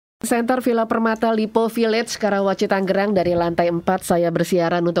Center Villa Permata Lipo Village, Karawaci, Tangerang. Dari lantai 4 saya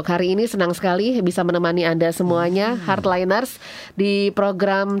bersiaran untuk hari ini. Senang sekali bisa menemani Anda semuanya, Heartliners, di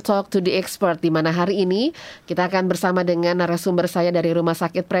program Talk to the Expert, di mana hari ini kita akan bersama dengan narasumber saya dari Rumah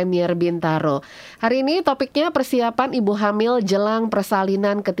Sakit Premier Bintaro. Hari ini topiknya persiapan ibu hamil jelang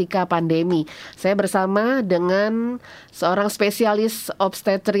persalinan ketika pandemi. Saya bersama dengan seorang spesialis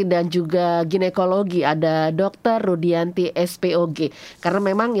obstetri dan juga ginekologi, ada Dr. Rudiyanti Sp.Og. Karena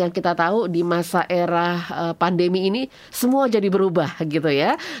memang yang kita tahu di masa era pandemi ini semua jadi berubah gitu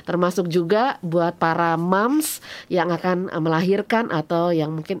ya. Termasuk juga buat para moms yang akan melahirkan atau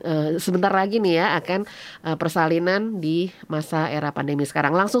yang mungkin sebentar lagi nih ya akan persalinan di masa era pandemi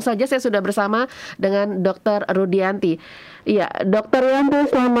sekarang. Langsung saja saya sudah bersama dengan Dr. Rudiyanti. Iya, Dr.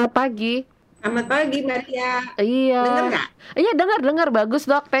 Rudiyanti, selamat pagi. Selamat pagi, Maria. Iya. Dengar nggak? Iya, dengar. Bagus,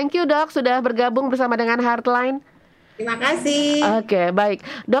 Dok. Thank you, Dok, sudah bergabung bersama dengan Heartline. Terima kasih. Oke, baik.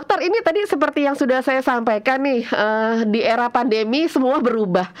 Dokter, ini tadi seperti yang sudah saya sampaikan nih, di era pandemi semua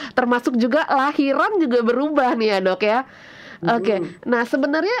berubah. Termasuk juga lahiran juga berubah nih ya, Dok ya. Oke, nah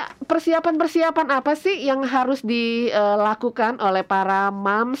sebenarnya persiapan-persiapan apa sih yang harus dilakukan oleh para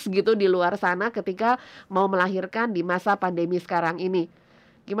moms gitu di luar sana ketika mau melahirkan di masa pandemi sekarang ini?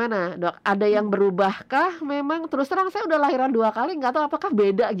 Gimana, Dok? Ada yang berubahkah? Memang terus terang saya udah lahiran 2 kali, nggak tahu apakah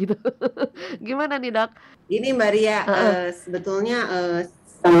beda gitu. Gimana nih, Dok? Ini Mbak Ria, sebetulnya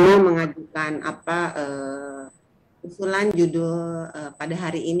saya mengajukan usulan judul pada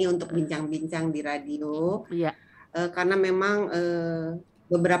hari ini untuk bincang-bincang di radio. Iya. Karena memang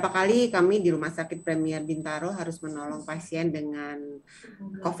beberapa kali kami di Rumah Sakit Premier Bintaro harus menolong pasien dengan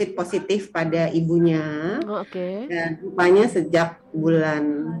COVID positif pada ibunya. Oke. Dan rupanya sejak bulan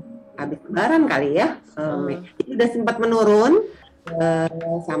habis Lebaran kali ya, itu sudah sempat menurun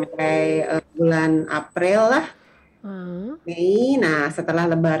sampai bulan April lah, Mei. Nah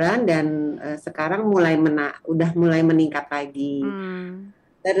setelah Lebaran dan sekarang udah mulai meningkat lagi.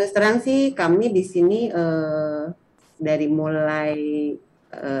 Terus terang sih kami di sini dari mulai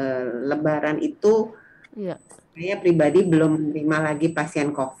Lebaran itu, saya pribadi belum menerima lagi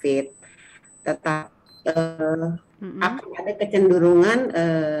pasien COVID. Tetap akan ada kecenderungan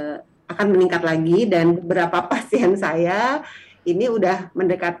akan meningkat lagi, dan beberapa pasien saya ini udah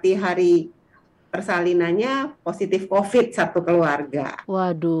mendekati hari persalinannya positif COVID satu keluarga.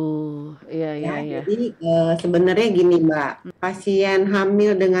 Waduh, iya. Jadi sebenarnya gini Mbak, pasien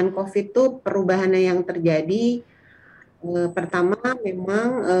hamil dengan COVID itu perubahannya yang terjadi. Pertama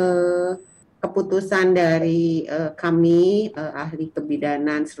memang keputusan dari kami ahli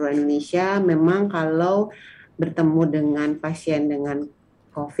kebidanan seluruh Indonesia, memang kalau bertemu dengan pasien dengan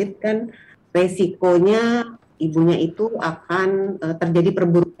COVID kan resikonya ibunya itu akan terjadi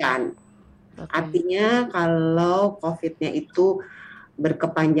perburukan. Artinya kalau COVID-nya itu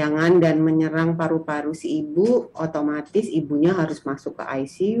berkepanjangan dan menyerang paru-paru si ibu, otomatis ibunya harus masuk ke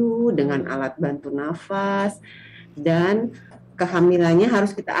ICU dengan alat bantu nafas, dan kehamilannya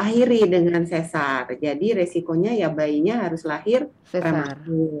harus kita akhiri dengan sesar. Jadi resikonya ya bayinya harus lahir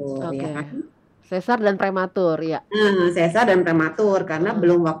prematur, ya kan? Sesar dan prematur, ya. Sesar dan prematur karena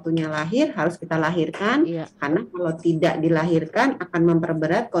belum waktunya lahir, harus kita lahirkan. Karena kalau tidak dilahirkan akan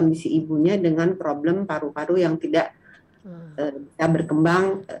memperberat kondisi ibunya dengan problem paru-paru yang tidak bisa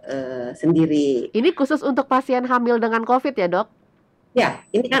berkembang sendiri. Ini khusus untuk pasien hamil dengan COVID ya, Dok? Ya,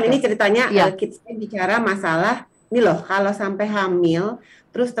 ini kan ini ceritanya kita bicara masalah ini loh, kalau sampai hamil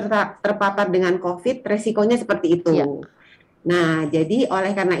terus terpapar dengan COVID, resikonya seperti itu. Nah, jadi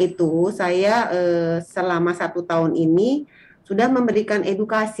oleh karena itu saya selama 1 tahun ini sudah memberikan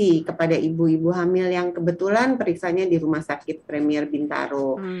edukasi kepada ibu-ibu hamil yang kebetulan periksanya di Rumah Sakit Premier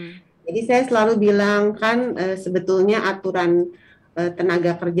Bintaro. Jadi saya selalu bilang kan sebetulnya aturan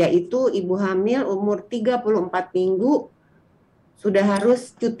tenaga kerja itu ibu hamil umur 34 minggu sudah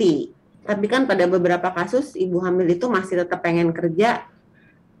harus cuti. Tapi kan pada beberapa kasus ibu hamil itu masih tetap pengen kerja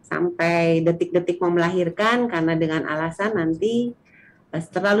sampai detik-detik mau melahirkan karena dengan alasan nanti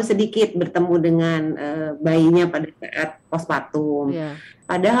terlalu sedikit bertemu dengan bayinya pada saat postpartum.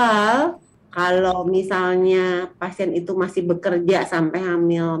 Padahal kalau misalnya pasien itu masih bekerja sampai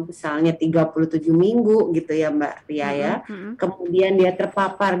hamil misalnya 37 minggu gitu ya Mbak Ria ya, kemudian dia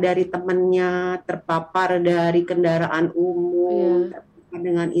terpapar dari temannya, terpapar dari kendaraan umum,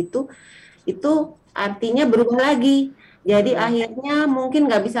 dengan itu artinya berubah lagi. Jadi akhirnya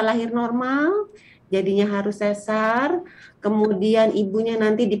mungkin nggak bisa lahir normal, jadinya harus sesar, kemudian ibunya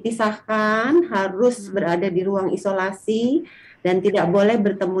nanti dipisahkan, harus berada di ruang isolasi, dan tidak boleh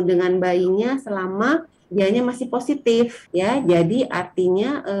bertemu dengan bayinya selama dianya masih positif, ya. Jadi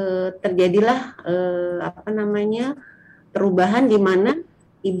artinya terjadilah perubahan di mana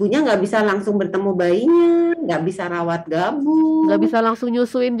ibunya nggak bisa langsung bertemu bayinya, nggak bisa rawat gabung, nggak bisa langsung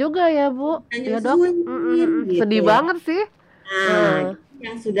nyusuin juga ya Bu, ya Dok. nyusuin gitu Sedih ya. banget sih. Nah,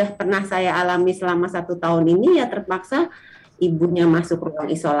 yang sudah pernah saya alami selama 1 tahun ini ya terpaksa ibunya masuk ruang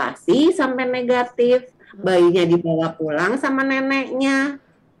isolasi sampai negatif, bayinya dibawa pulang sama neneknya.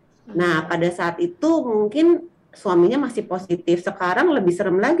 Nah, pada saat itu mungkin suaminya masih positif. Sekarang lebih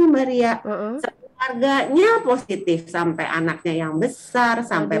serem lagi, Mbak Ria. Keluarganya positif, sampai anaknya yang besar,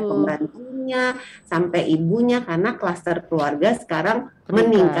 sampai pembantunya, sampai ibunya, karena klaster keluarga sekarang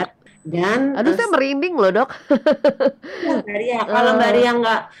meningkat. Dan aduh, saya merinding loh, Dok. Mbak Ria, kalau Mbak Ria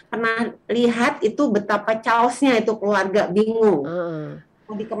nggak pernah lihat itu betapa chaosnya itu keluarga, bingung.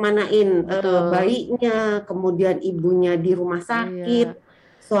 Mau dikemanain bayinya, kemudian ibunya di rumah sakit,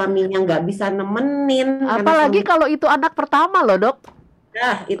 suaminya nggak bisa nemenin. Apalagi kalau itu anak pertama loh, Dok.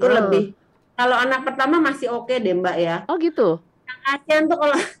 Nah, itu lebih. Kalau anak pertama masih oke deh, Mbak ya. Oh gitu. Yang kasihan tuh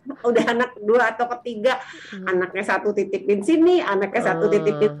kalau udah anak kedua atau ketiga, anaknya satu titipin sini, anaknya satu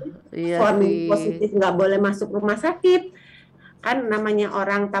titipin sini, suami positif nggak boleh masuk rumah sakit. Kan namanya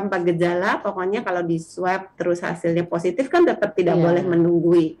orang tanpa gejala, pokoknya kalau di swab terus hasilnya positif kan tetap tidak boleh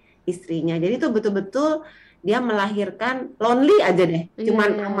menunggui istrinya. Jadi itu betul-betul dia melahirkan lonely aja deh, cuman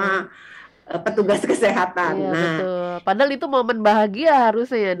sama petugas kesehatan. Betul. Padahal itu momen bahagia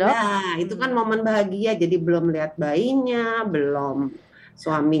harusnya ya, Dok. Nah, itu kan momen bahagia, jadi belum lihat bayinya, belum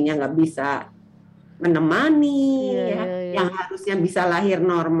suaminya nggak bisa menemani, yang harusnya bisa lahir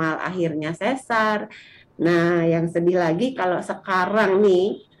normal akhirnya sesar. Nah, yang sedih lagi kalau sekarang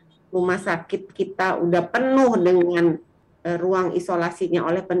nih rumah sakit kita udah penuh dengan ruang isolasinya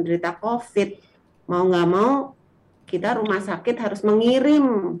oleh penderita COVID. Mau nggak mau kita rumah sakit harus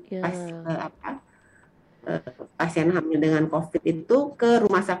mengirim pasien hamil dengan COVID itu ke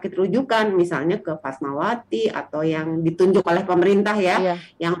rumah sakit rujukan, misalnya ke Fatmawati atau yang ditunjuk oleh pemerintah ya,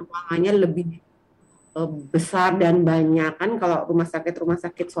 yang ruangannya lebih besar dan banyak. Kan kalau rumah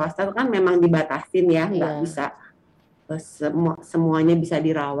sakit swasta kan memang dibatasin ya, nggak bisa semuanya bisa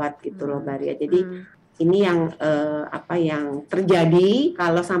dirawat gitu loh, Mbak. Jadi ini yang yang terjadi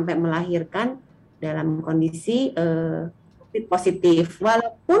kalau sampai melahirkan dalam kondisi COVID positif,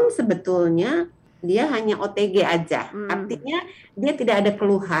 walaupun sebetulnya dia hanya OTG aja, artinya dia tidak ada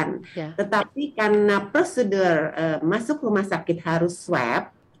keluhan, tetapi karena prosedur masuk rumah sakit harus swab.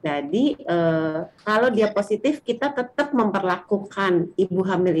 Jadi kalau dia positif, kita tetap memperlakukan ibu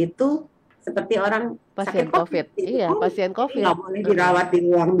hamil itu seperti orang pasien sakit COVID. Iya, pasien COVID. Nggak boleh dirawat di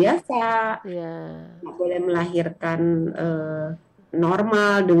ruang biasa, nggak boleh melahirkan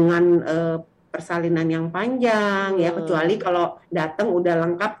normal dengan persalinan yang panjang ya, kecuali kalau datang udah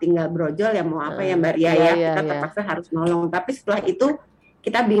lengkap tinggal brojol ya, mau apa ya Mbak Ria ya, kita terpaksa harus nolong. Tapi setelah itu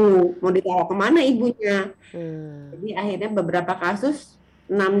kita bingung mau dibawa kemana ibunya. Jadi akhirnya beberapa kasus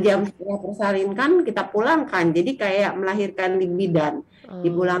 6 jam setelah persalinkan kita pulangkan, jadi kayak melahirkan di bidan,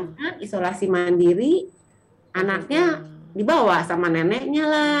 dipulangkan isolasi mandiri, anaknya dibawa sama neneknya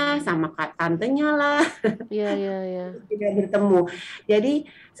lah, sama tantenya lah, tidak bertemu. Jadi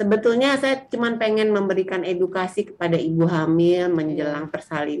sebetulnya saya cuma pengen memberikan edukasi kepada ibu hamil menjelang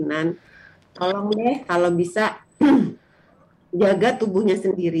persalinan, tolong deh kalau bisa jaga tubuhnya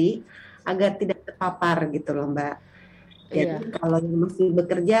sendiri agar tidak terpapar gitu loh, Mbak. Jadi kalau yang masih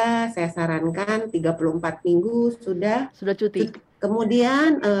bekerja, saya sarankan 34 minggu sudah cuti.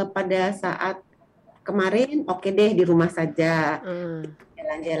 Kemudian pada saat kemarin oke deh di rumah saja,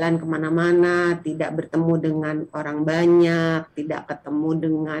 jalan-jalan kemana-mana, tidak bertemu dengan orang banyak, tidak ketemu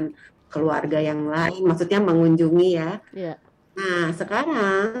dengan keluarga yang lain, maksudnya mengunjungi ya. Nah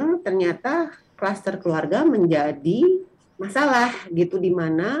sekarang ternyata klaster keluarga menjadi masalah gitu, di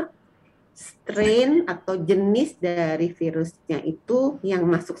mana strain atau jenis dari virusnya itu yang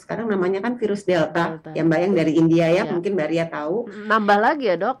masuk sekarang namanya kan virus Delta. Ya Mbak, yang dari India ya, mungkin Mbak Ria tahu. Nambah lagi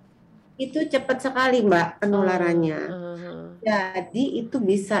ya Dok? Itu cepat sekali Mbak penularannya. Jadi itu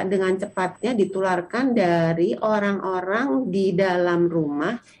bisa dengan cepatnya ditularkan dari orang-orang di dalam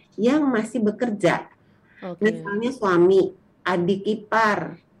rumah yang masih bekerja. Misalnya suami, adik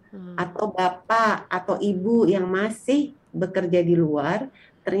ipar, atau bapak atau ibu yang masih bekerja di luar,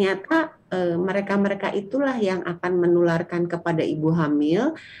 ternyata mereka-mereka itulah yang akan menularkan kepada ibu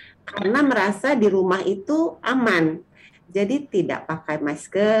hamil karena merasa di rumah itu aman. Jadi tidak pakai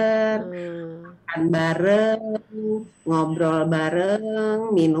masker, makan bareng, ngobrol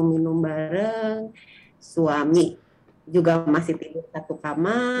bareng, minum-minum bareng, suami juga masih tidur satu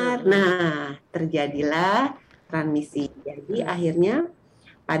kamar. Nah, terjadilah transmisi. Jadi akhirnya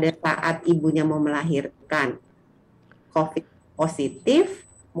pada saat ibunya mau melahirkan COVID positif,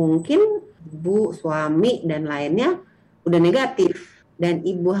 mungkin ibu, suami, dan lainnya udah negatif. dan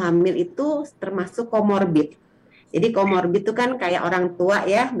ibu hamil itu termasuk komorbid. Jadi komorbid itu kan kayak orang tua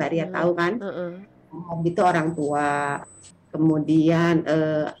ya, Mbak Ria tahu kan? Komorbid itu orang tua, kemudian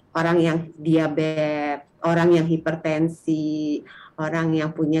orang yang diabetes, orang yang hipertensi, orang yang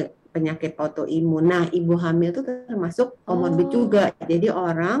punya penyakit autoimun. Nah, ibu hamil itu termasuk komorbid juga. Jadi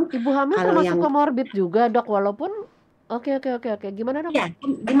orang ibu hamil kalau termasuk yang komorbid juga, Dok, walaupun oke. Gimana, Dok? ya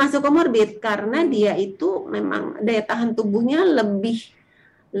dimasuk komorbid karena dia itu memang daya tahan tubuhnya lebih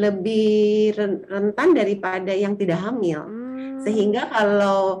rentan daripada yang tidak hamil. Sehingga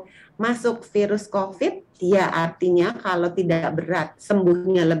kalau masuk virus COVID, ya artinya kalau tidak berat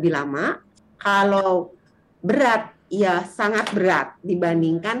sembuhnya lebih lama, kalau berat ya sangat berat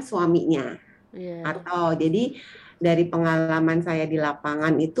dibandingkan suaminya. Atau jadi dari pengalaman saya di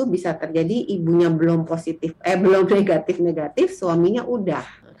lapangan itu bisa terjadi ibunya belum negatif, suaminya udah.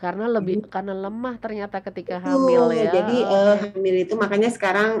 Karena lemah ternyata ketika hamil ya. Jadi hamil itu makanya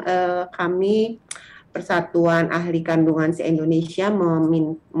sekarang kami Persatuan Ahli Kandungan se-Indonesia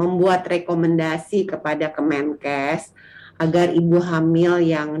membuat rekomendasi kepada Kemenkes agar ibu hamil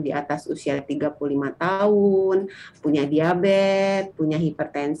yang di atas usia 35 tahun, punya diabetes, punya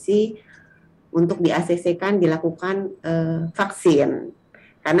hipertensi, untuk di-ACC-kan dilakukan vaksin.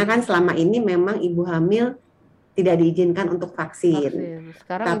 Karena kan selama ini memang ibu hamil tidak diizinkan untuk vaksin.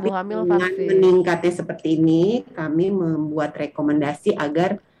 Sekarang tapi ibu hamil dengan vaksin. meningkatnya seperti ini, kami membuat rekomendasi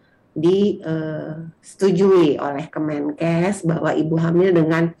agar disetujui oleh Kemenkes bahwa ibu hamil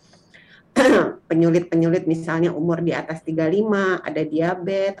dengan penyulit-penyulit misalnya umur di atas 35, ada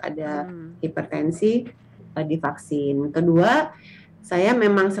diabetes, ada hipertensi, divaksin. Kedua, saya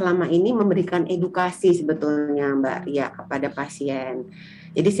memang selama ini memberikan edukasi sebetulnya Mbak Ria kepada pasien.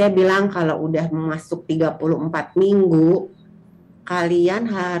 Jadi saya bilang kalau udah masuk 34 minggu, kalian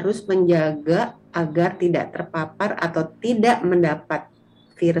harus menjaga agar tidak terpapar atau tidak mendapat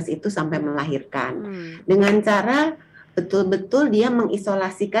virus itu sampai melahirkan. Dengan cara betul-betul dia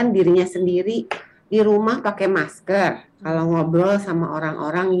mengisolasikan dirinya sendiri di rumah pakai masker kalau ngobrol sama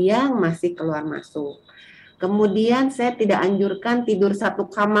orang-orang yang masih keluar masuk. Kemudian saya tidak anjurkan tidur satu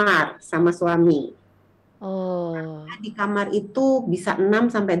kamar sama suami. Di kamar itu bisa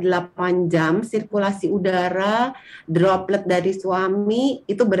 6-8 jam sirkulasi udara, droplet dari suami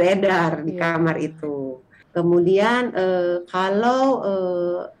itu beredar di kamar itu. Kemudian kalau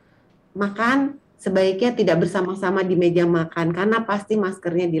makan sebaiknya tidak bersama-sama di meja makan karena pasti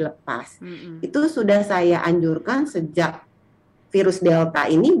maskernya dilepas. Itu sudah saya anjurkan sejak virus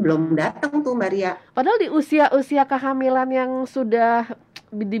Delta ini belum datang tuh Mbak Ria. Padahal di usia kehamilan yang sudah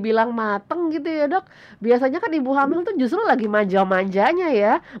dibilang mateng gitu ya Dok, biasanya kan ibu hamil tuh justru lagi manja-manjanya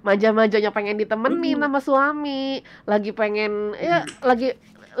ya, manja-manjanya pengen ditemenin sama suami, lagi pengen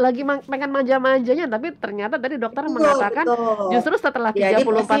pengen manja-manjanya, tapi ternyata tadi dokter mengatakan justru setelah 34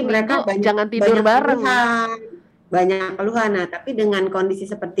 minggu jangan tidur bareng. Banyak keluhan. Nah, tapi dengan kondisi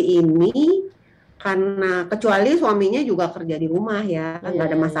seperti ini, karena kecuali suaminya juga kerja di rumah ya, nggak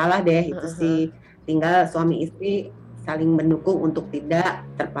ada masalah deh itu sih. Tinggal suami istri saling mendukung untuk tidak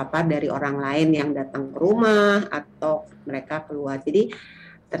terpapar dari orang lain yang datang ke rumah atau mereka keluar. Jadi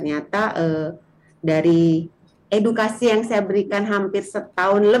ternyata dari edukasi yang saya berikan hampir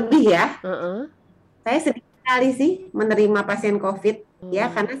setahun lebih ya, saya sedikit sekali sih menerima pasien COVID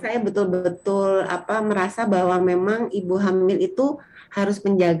ya, karena saya betul-betul merasa bahwa memang ibu hamil itu harus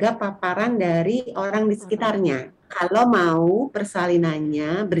menjaga paparan dari orang di sekitarnya kalau mau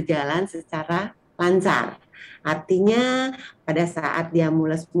persalinannya berjalan secara lancar. Artinya pada saat dia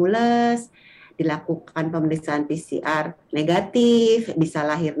mules-mules dilakukan pemeriksaan PCR negatif, bisa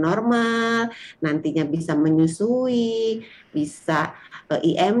lahir normal, nantinya bisa menyusui, bisa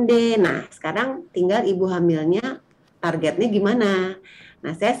IMD. Nah, sekarang tinggal ibu hamilnya targetnya gimana.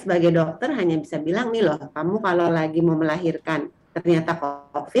 Nah, saya sebagai dokter hanya bisa bilang nih loh, kamu kalau lagi mau melahirkan ternyata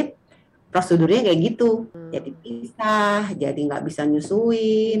COVID, prosedurnya kayak gitu. Jadi pisah, jadi nggak bisa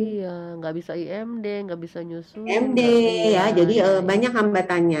nyusuin. Iya, nggak bisa IMD, nggak bisa nyusuin. IMD ya, jadi banyak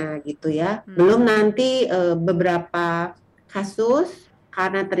hambatannya gitu ya. Belum nanti beberapa kasus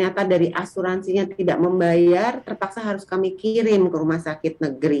karena ternyata dari asuransinya tidak membayar, terpaksa harus kami kirim ke rumah sakit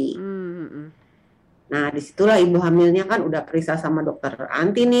negeri. Nah, disitulah ibu hamilnya kan udah periksa sama dokter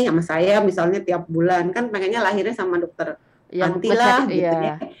anti nih, sama saya misalnya tiap bulan, kan pengennya lahirnya sama dokter anti lah gitu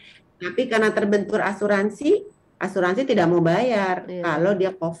ya. Tapi karena terbentur asuransi tidak mau bayar kalau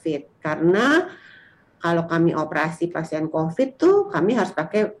dia COVID. Karena kalau kami operasi pasien COVID tuh kami harus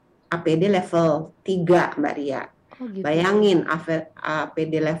pakai APD level 3 Mbak Ria. Bayangin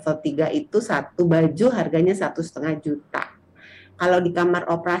APD level 3 itu satu baju harganya 1,5 juta. Kalau di kamar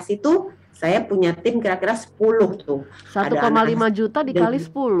operasi tuh saya punya tim kira-kira 10 tuh. 1,5 juta dikali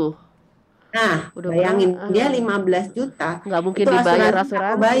 10. Nah, Udah bayangin berapa? dia 15 juta. Nggak mungkin Itu dibayar nggak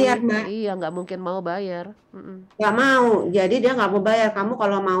asuransi. mau bayar, Mbak. Iya, nggak mungkin mau bayar. Nggak mau. Jadi dia nggak mau bayar. Kamu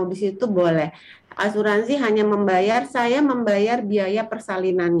kalau mau di situ boleh. Asuransi hanya saya membayar biaya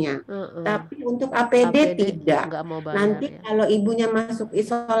persalinannya. Tapi untuk APD tidak. Nggak mau bayar, Nanti ya. kalau ibunya masuk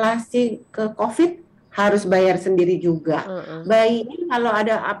isolasi ke COVID, harus bayar sendiri juga. Bayinya kalau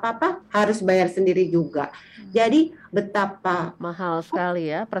ada apa-apa harus bayar sendiri juga. Jadi betapa mahal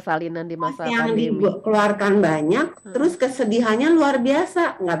sekali ya persalinan di masa yang pandemi. Dikeluarkan banyak, terus kesedihannya luar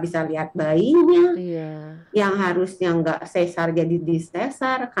biasa. Nggak bisa lihat bayinya, yang harusnya nggak sesar jadi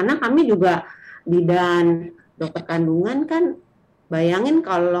disesar. Karena kami juga bidan dokter kandungan kan, bayangin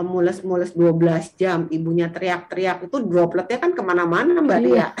kalau mules-mules 12 jam, ibunya teriak-teriak, itu dropletnya kan kemana-mana Mbak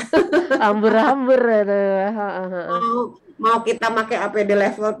Ria. Hambur-hambur. Mau kita pakai APD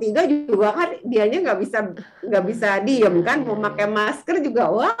level 3 juga kan dianya nggak bisa diem kan, mau pakai masker juga,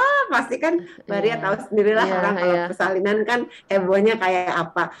 wah pasti kan Mbak Ria tahu sendirilah orang kalau persalinan kan hebohnya kayak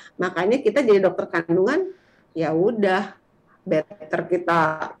apa. Makanya kita jadi dokter kandungan, ya udah better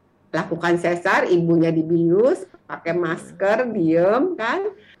kita lakukan sesar, ibunya dibius, pakai masker, diem kan,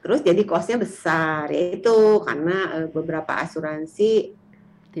 terus jadi costnya besar, yaitu karena beberapa asuransi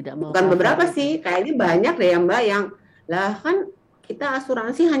tidak mau. Bukan beberapa sih, kayaknya banyak deh ya Mbak yang lah kan kita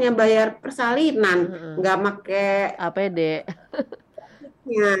asuransi hanya bayar persalinan, nggak pakai APD.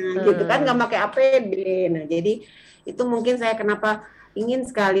 Ya, gitu kan, nggak pakai APD. Nah, jadi itu mungkin saya kenapa ingin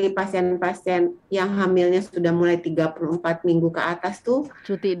sekali pasien-pasien yang hamilnya sudah mulai 34 minggu ke atas tuh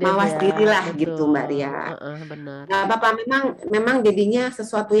cuti deh, mawas dirilah gitu Mbak Ria. Benar. Nggak apa-apa, memang jadinya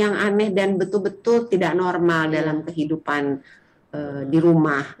sesuatu yang aneh dan betul-betul tidak normal dalam kehidupan di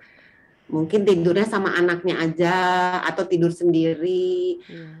rumah. Mungkin tidurnya sama anaknya aja atau tidur sendiri,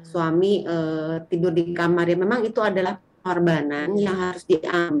 suami tidur di kamarnya. Memang itu adalah pengorbanan yang harus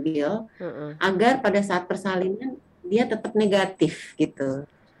diambil agar pada saat persalinan dia tetap negatif gitu.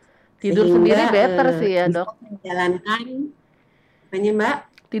 Tidur sendiri better sih ya Dok. Menjalankan, apanya Mbak?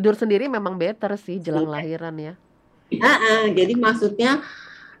 Tidur sendiri memang better sih jelang lahiran ya. Jadi maksudnya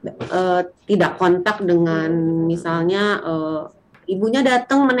tidak kontak dengan misalnya ibunya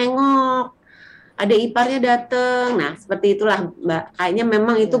datang menengok, ada iparnya datang. Nah, seperti itulah Mbak. Kayaknya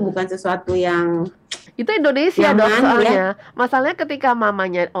memang itu bukan sesuatu yang itu Indonesia Dok soalnya. Masalahnya ketika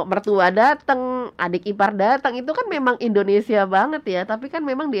mamanya mertua datang, adik ipar datang, itu kan memang Indonesia banget ya. Tapi kan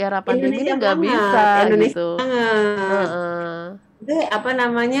memang di era pandemi ini nggak bisa Indonesia gitu. Itu apa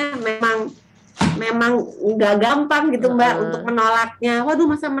namanya, memang nggak gampang gitu Mbak untuk menolaknya. Waduh,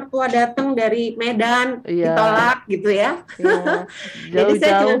 masa mertua datang dari Medan ditolak gitu ya. Jadi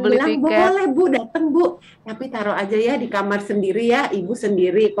saya cuma bilang, boleh Bu, datang Bu, tapi taruh aja ya di kamar sendiri ya, ibu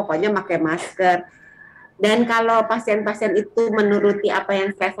sendiri, pokoknya pakai masker. Dan kalau pasien-pasien itu menuruti apa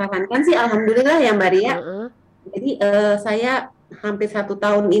yang saya sarankan sih, alhamdulillah ya Mbak Ria. Jadi saya hampir 1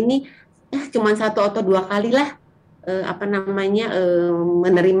 tahun ini cuma 1 atau 2 kali lah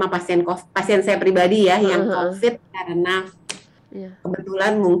menerima pasien saya pribadi ya yang COVID, karena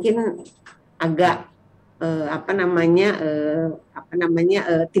kebetulan mungkin agak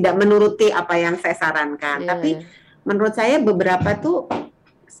tidak menuruti apa yang saya sarankan. Tapi menurut saya beberapa tuh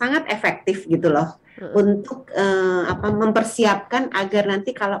sangat efektif gitu loh untuk mempersiapkan agar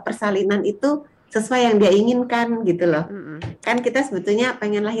nanti kalau persalinan itu sesuai yang dia inginkan gitu loh. Kan kita sebetulnya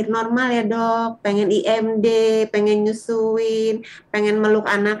pengen lahir normal ya Dok, pengen IMD, pengen nyusuin, pengen meluk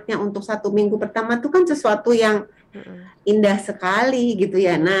anaknya untuk 1 minggu pertama tuh kan sesuatu yang indah sekali gitu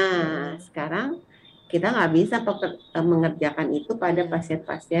ya. Nah, sekarang kita nggak bisa mengerjakan itu pada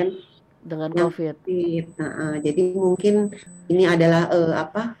pasien-pasien dengan COVID. Jadi mungkin ini adalah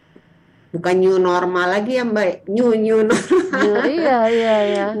bukan new normal lagi ya Mbak, new normal.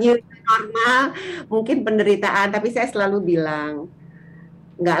 Iya. New normal, mungkin penderitaan, tapi saya selalu bilang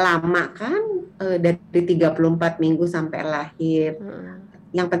nggak lama kan, dari 34 minggu sampai lahir.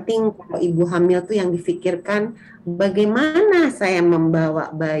 Yang penting kalau ibu hamil tuh yang difikirkan bagaimana saya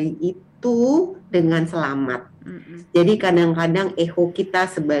membawa bayi itu dengan selamat. Jadi kadang-kadang ego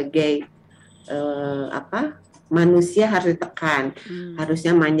kita sebagai manusia harus ditekan,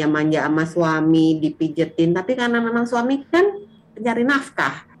 harusnya manja-manja sama suami, dipijetin, tapi karena memang suami kan pencari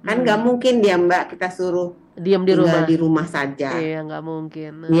nafkah, kan nggak mungkin dia Mbak kita suruh diam di rumah saja. Iya, nggak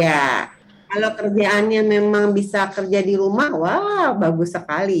mungkin. Ya, kalau kerjaannya memang bisa kerja di rumah, wah bagus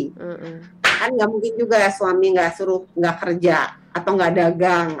sekali. Kan nggak mungkin juga suami nggak kerja atau nggak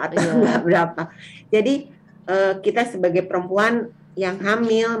dagang atau nggak berapa. Jadi kita sebagai perempuan yang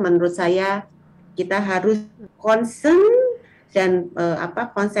hamil, menurut saya kita harus concern dan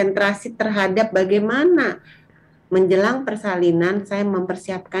konsentrasi terhadap bagaimana menjelang persalinan saya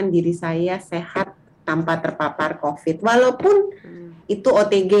mempersiapkan diri saya sehat tanpa terpapar COVID. Walaupun itu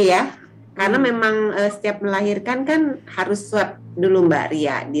OTG ya, karena memang setiap melahirkan kan harus swab dulu Mbak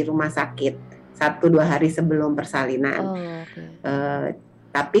Ria di rumah sakit 1-2 hari sebelum persalinan.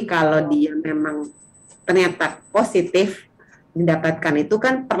 Tapi kalau dia memang ternyata positif didapatkan, itu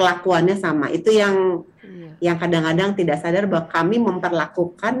kan perlakuannya sama. Itu yang kadang-kadang tidak sadar bahwa kami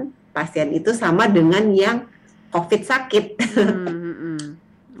memperlakukan pasien itu sama dengan yang COVID sakit.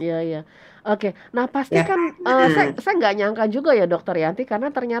 Iya. Oke, nah pasti kan saya nggak nyangka juga ya Dokter Yanti,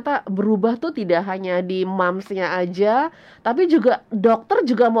 karena ternyata berubah tuh tidak hanya di mamsnya aja, tapi juga dokter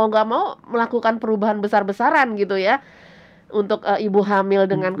juga mau nggak mau melakukan perubahan besar-besaran gitu ya untuk ibu hamil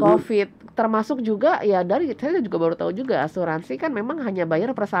dengan COVID. Termasuk juga ya saya juga baru tahu juga asuransi kan memang hanya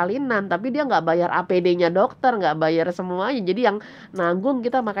bayar persalinan, tapi dia nggak bayar APD-nya dokter, nggak bayar semuanya, jadi yang nanggung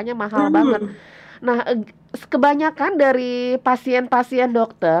kita makanya mahal banget. Nah, kebanyakan dari pasien-pasien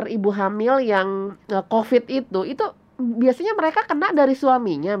dokter, ibu hamil yang COVID itu biasanya mereka kena dari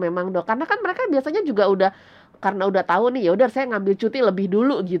suaminya memang Dok. Karena kan mereka biasanya juga karena udah tahu nih, ya udah saya ngambil cuti lebih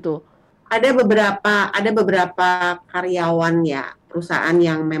dulu gitu. Ada beberapa karyawan ya perusahaan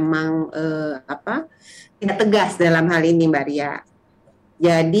yang memang tidak tegas dalam hal ini Mbak Ria.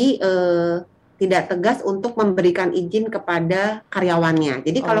 Jadi tidak tegas untuk memberikan izin kepada karyawannya.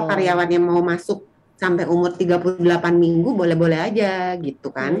 Jadi kalau karyawannya mau masuk sampai umur 38 minggu boleh-boleh aja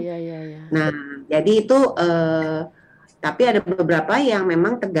gitu kan. Nah, jadi itu tapi ada beberapa yang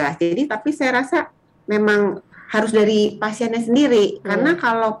memang tegas. Jadi tapi saya rasa memang harus dari pasiennya sendiri. Karena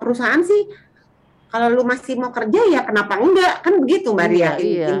kalau perusahaan sih kalau lu masih mau kerja ya kenapa enggak? Kan begitu Mbak Ria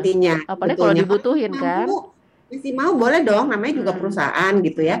intinya. Apalagi kalau dibutuhin kan. Masih mau boleh dong, namanya juga perusahaan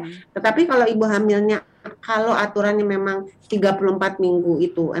gitu ya. Tetapi kalau ibu hamilnya, kalau aturannya memang 34 minggu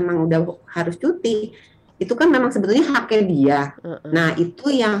itu emang udah harus cuti, itu kan memang sebetulnya haknya dia. Nah itu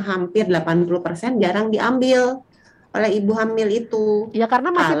yang hampir 80% jarang diambil oleh ibu hamil itu. Ya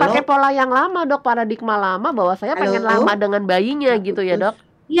karena masih pakai pola yang lama Dok, paradigma lama bahwa saya pengen lama dengan bayinya gitu ya Dok.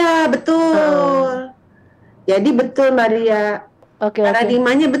 Iya betul. Jadi betul Mbak Ria.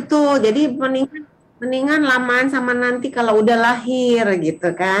 Paradigmanya betul. Jadi mendingan lamaan sama nanti kalau udah lahir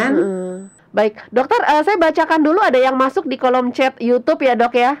gitu kan. Baik, dokter, saya bacakan dulu ada yang masuk di kolom chat YouTube ya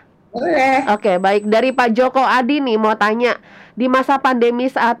Dok ya. Boleh. Oke, baik, dari Pak Joko Adi nih mau tanya, di masa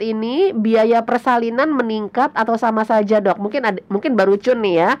pandemi saat ini biaya persalinan meningkat atau sama saja Dok? Mungkin baru cun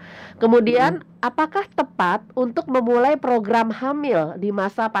nih ya. Kemudian apakah tepat untuk memulai program hamil di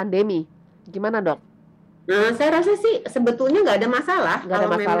masa pandemi? Gimana Dok? Nah, saya rasa sih sebetulnya nggak ada masalah kalau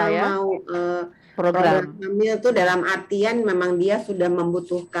memang ya. Mau program hamil tuh dalam artian memang dia sudah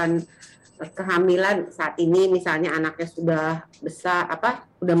membutuhkan kehamilan saat ini, misalnya anaknya sudah besar,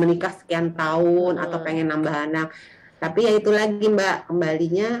 udah menikah sekian tahun atau pengen nambah anak. Tapi ya itu lagi Mbak,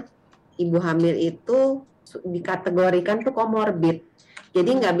 kembalinya ibu hamil itu dikategorikan tuh komorbid.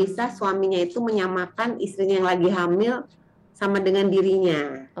 Jadi nggak bisa suaminya itu menyamakan istrinya yang lagi hamil sama dengan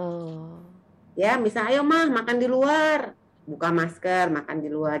dirinya. Ya, misalnya ayo mah makan di luar, buka masker, makan di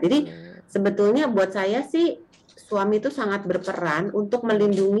luar. Jadi sebetulnya buat saya sih suami itu sangat berperan untuk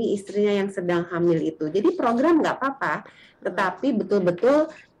melindungi istrinya yang sedang hamil itu. Jadi program nggak apa-apa, tetapi betul-betul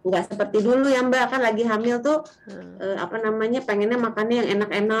nggak seperti dulu ya Mbak, kan lagi hamil tuh pengennya makannya yang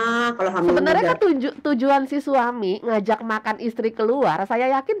enak-enak. Kalau hamil sebenarnya kan tujuan si suami ngajak makan istri keluar, saya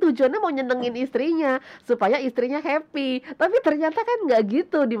yakin tujuannya mau nyenengin istrinya supaya istrinya happy. Tapi ternyata kan nggak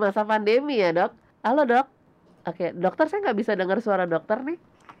gitu di masa pandemi ya Dok. Halo Dok. Oke, dokter, saya nggak bisa dengar suara dokter nih.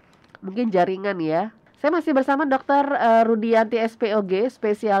 Mungkin jaringan ya. Saya masih bersama Dr. Rudiyanti Sp.Og,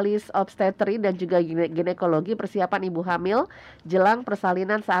 Spesialis Obstetri dan juga Ginekologi Persiapan Ibu Hamil jelang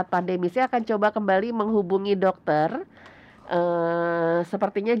persalinan saat pandemi. Saya akan coba kembali menghubungi dokter.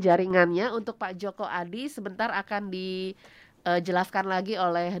 Sepertinya jaringannya untuk Pak Joko Adi sebentar akan dijelaskan lagi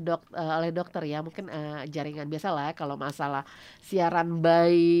oleh dokter ya. Mungkin jaringan biasalah kalau masalah siaran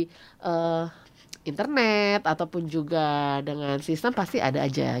by internet ataupun juga dengan sistem pasti ada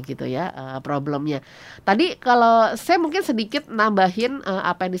aja gitu ya problemnya. Tadi kalau saya mungkin sedikit nambahin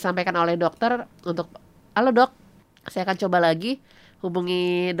apa yang disampaikan oleh dokter untuk halo Dok, saya akan coba lagi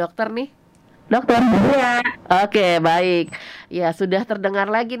hubungi dokter nih. Dokter. Iya. Oke, baik. Ya, sudah terdengar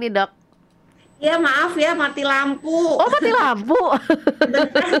lagi nih Dok. Ya maaf ya, mati lampu. Oh, mati lampu.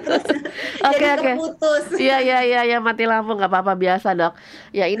 Oke. Keputus. Iya, mati lampu, nggak apa-apa, biasa Dok.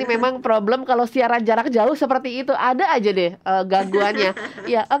 Ya ini memang problem kalau siaran jarak jauh seperti itu, ada aja deh gangguannya.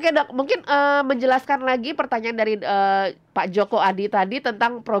 Ya, oke Dok, mungkin menjelaskan lagi pertanyaan dari Pak Joko Adi tadi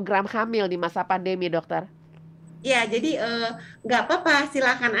tentang program hamil di masa pandemi, Dokter. Ya, jadi nggak apa-apa,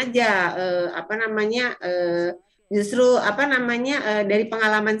 silakan aja. Apa namanya? Justru apa namanya? Dari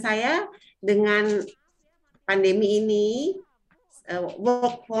pengalaman saya dengan pandemi ini,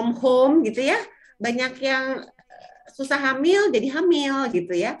 work from home gitu ya, banyak yang susah hamil jadi hamil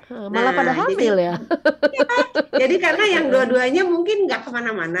gitu ya. Malah pada Nah, hamil ya. jadi karena yang dua-duanya mungkin nggak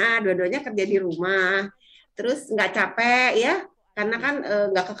kemana-mana, dua-duanya kerja di rumah, terus nggak capek ya, karena kan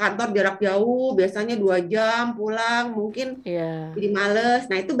nggak ke kantor jarak jauh, biasanya 2 jam pulang, mungkin Iya. jadi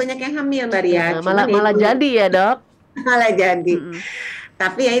males. Nah itu banyak yang hamil Mbak Ria, Malah cuman ya malah itu jadi ya, Dok. malah jadi. Mm-mm.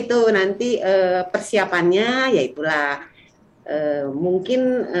 Tapi ya itu nanti persiapannya ya itulah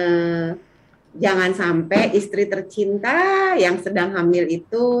mungkin jangan sampai istri tercinta yang sedang hamil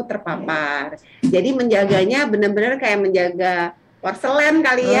itu terpapar. Jadi menjaganya benar-benar kayak menjaga porselen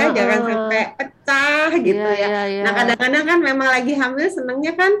kali ya, jangan sampai pecah gitu Iya, ya. iya, iya. Nah kadang-kadang kan memang lagi hamil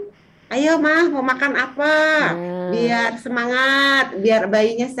senangnya kan, ayo mah mau makan apa, biar semangat, biar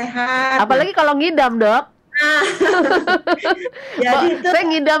bayinya sehat. Nah, Apalagi kalau ngidam, Dok. jadi itu Saya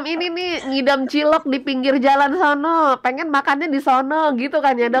ngidam ini nih, ngidam cilok di pinggir jalan sono, pengen makannya di sono gitu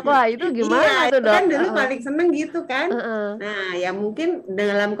kan ya, Dok. Wah, itu iya, gimana tuh, itu Dok? kan dulu paling seneng gitu kan. Heeh. Nah, ya mungkin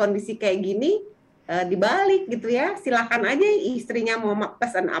dalam kondisi kayak gini dibalik gitu ya. Silakan aja istrinya mau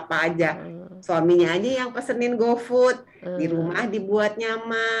pesan apa aja. Suaminya aja yang pesenin GoFood, di rumah dibuat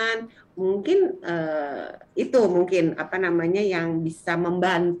nyaman. Mungkin itu mungkin apa namanya yang bisa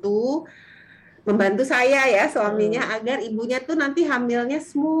membantu saya ya suaminya agar ibunya tuh nanti hamilnya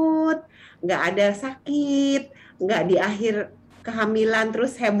smooth, nggak ada sakit, nggak di akhir kehamilan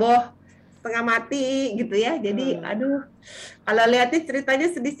terus heboh setengah mati gitu ya. Jadi aduh, kalau lihatnya ceritanya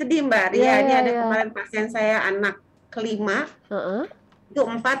sedih-sedih Mbak Ria. Ini ada kemarin pasien saya anak kelima, itu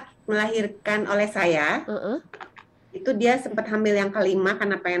 4 melahirkan oleh saya. Itu dia sempat hamil yang kelima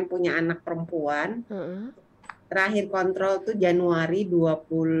karena pengen punya anak perempuan. Terakhir kontrol tuh Januari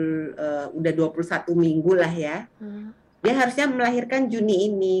 20 udah 21 minggu lah ya. Dia harusnya melahirkan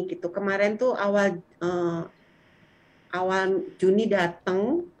Juni ini gitu. Kemarin tuh awal Juni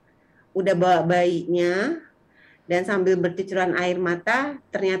datang udah bawa bayinya dan sambil bercucuran air mata,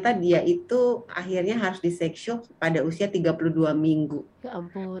 ternyata dia itu akhirnya harus diseksio pada usia 32 minggu. Ya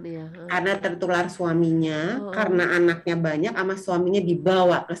ampun, ya. Karena tertular suaminya, karena anaknya banyak, sama suaminya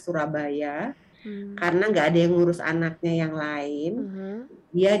dibawa ke Surabaya. Karena nggak ada yang ngurus anaknya yang lain,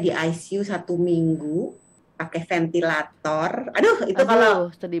 dia di ICU 1 minggu pakai ventilator. Aduh, itu kalau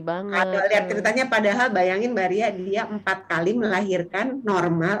sedih banget. Ada lihat ceritanya, padahal bayangin Mbak Ria, dia 4 kali melahirkan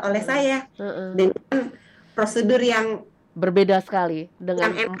normal oleh saya dengan prosedur yang berbeda sekali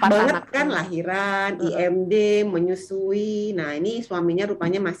dengan yang 4 banget anak kan, lahiran, IMD, menyusui. Nah ini suaminya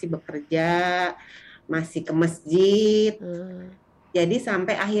rupanya masih bekerja, masih ke masjid. Jadi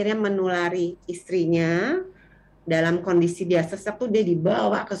sampai akhirnya menulari istrinya, dalam kondisi dia sesak tuh dia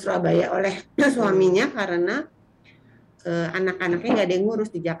dibawa ke Surabaya oleh suaminya karena anak-anaknya nggak ada yang ngurus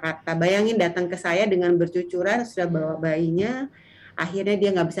di Jakarta. Bayangin datang ke saya dengan bercucuran, sudah bawa bayinya, akhirnya dia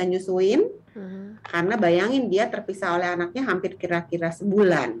nggak bisa nyusuin, karena bayangin dia terpisah oleh anaknya hampir kira-kira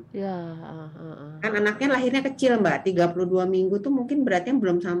sebulan. Kan anaknya lahirnya kecil Mbak, 32 minggu tuh mungkin beratnya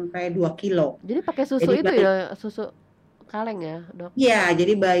belum sampai 2 kilo. Jadi pakai susu jadi itu ya, susu kaleng ya, Dok? Iya,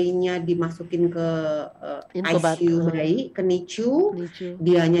 jadi bayinya dimasukin ke ICU bayi, ke NICU.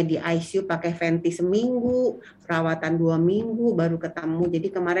 Dianya di ICU pakai venti seminggu, perawatan 2 minggu baru ketemu. Jadi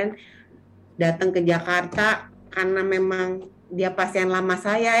kemarin datang ke Jakarta karena memang dia pasien lama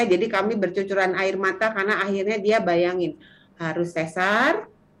saya, jadi kami bercucuran air mata karena akhirnya dia bayangin harus sesar,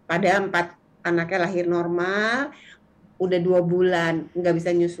 padahal 4 anaknya lahir normal, udah 2 bulan nggak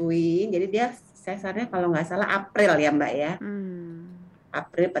bisa nyusuin, jadi dia sesarnya kalau nggak salah April ya Mbak ya.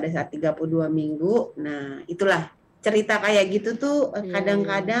 April pada saat 32 minggu. Nah itulah cerita kayak gitu tuh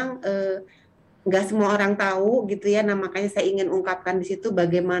kadang-kadang nggak semua orang tahu gitu ya. Nah makanya saya ingin ungkapkan di situ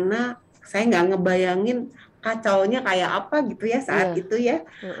bagaimana saya nggak ngebayangin kacaunya kayak apa gitu ya saat itu ya.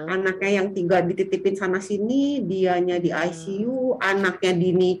 Anaknya yang 3 dititipin sana sini, dianya di ICU, anaknya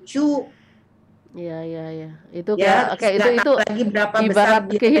di NICU. Iya. Itu ya, kayak itu lagi berapa ibarat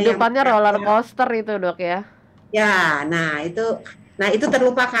besar kehidupannya roller coaster itu, Dok ya. Ya, nah itu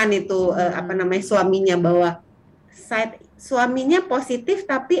terlupakan itu apa namanya suaminya, bahwa suaminya positif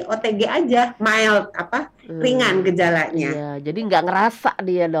tapi OTG aja, mild ringan gejalanya. Iya, jadi nggak ngerasa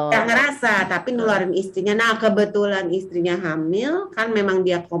dia dong. Nggak ngerasa, tapi nularin istrinya. Nah kebetulan istrinya hamil, kan memang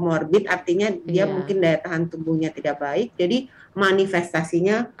dia komorbid, artinya dia mungkin daya tahan tubuhnya tidak baik, jadi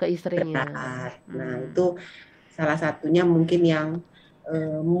manifestasinya ke istrinya. berat. Nah itu salah satunya mungkin yang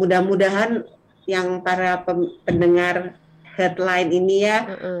mudah-mudahan yang para pendengar Heartline ini ya,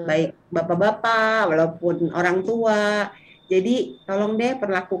 baik bapak-bapak walaupun orang tua. Jadi tolong deh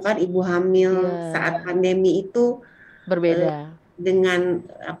perlakukan ibu hamil saat pandemi itu berbeda, dengan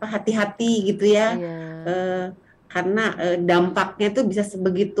hati-hati gitu ya. Karena dampaknya tuh bisa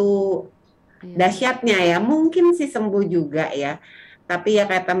sebegitu dahsyatnya ya. Mungkin sih sembuh juga ya. Tapi ya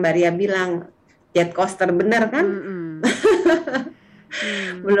kata Mbak Ria bilang, jet coaster bener kan?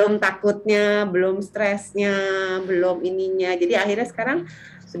 Belum takutnya, belum stresnya, belum ininya. Jadi akhirnya sekarang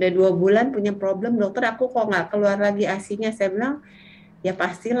sudah 2 bulan punya problem, dokter aku kok nggak keluar lagi ASI-nya. Saya bilang ya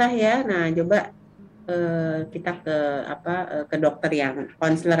pastilah ya. Nah coba kita ke dokter yang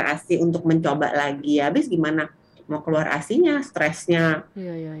konselor ASI untuk mencoba lagi. Habis gimana mau keluar ASI-nya, stresnya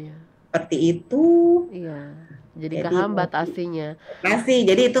seperti itu. Jadi kehambat ASI-nya.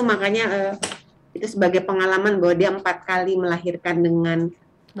 Jadi itu makanya itu sebagai pengalaman bahwa dia 4 kali melahirkan dengan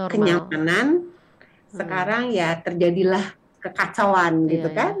kenyamanan. Sekarang ya terjadilah kekacauan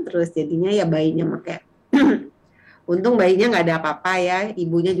gitu kan. Terus jadinya ya bayinya untung bayinya nggak ada apa-apa ya,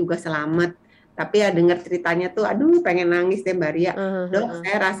 ibunya juga selamat. Tapi ya dengar ceritanya tuh, aduh pengen nangis deh Mbak Ria. Dok,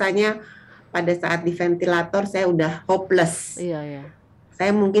 saya rasanya pada saat di ventilator saya udah hopeless.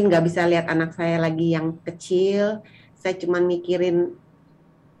 Saya mungkin nggak bisa lihat anak saya lagi yang kecil. Saya cuma mikirin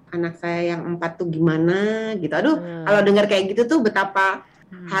anak saya yang 4 tuh gimana gitu. Aduh, kalau dengar kayak gitu tuh betapa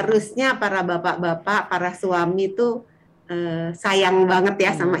harusnya para bapak-bapak, para suami tuh sayang banget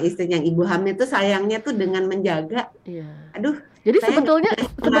ya sama istrinya yang ibu hamil tuh, sayangnya tuh dengan menjaga. Aduh. Jadi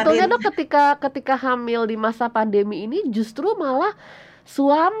sebetulnya dok ketika hamil di masa pandemi ini justru malah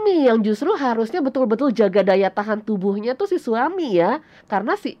suami yang justru harusnya betul-betul jaga daya tahan tubuhnya tuh si suami ya.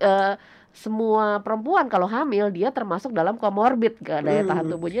 Karena semua perempuan kalau hamil dia termasuk dalam komorbid daya tahan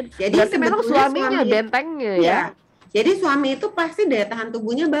tubuhnya. Jadi memang suaminya bentengnya ya. Jadi suami itu pasti daya tahan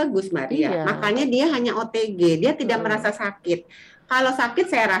tubuhnya bagus Mbak Ria. Makanya dia hanya OTG, dia tidak merasa sakit. Kalau sakit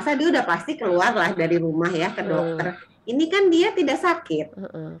saya rasa dia udah pasti keluar lah dari rumah ya ke dokter. Ini kan dia tidak sakit.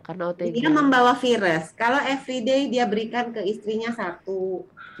 Karena OTG. Dia membawa virus. Kalau everyday dia berikan ke istrinya 1,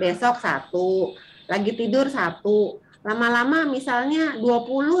 besok 1, lagi tidur 1. Lama-lama misalnya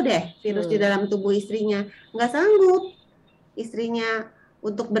 20 deh virus di dalam tubuh istrinya. Nggak sanggup istrinya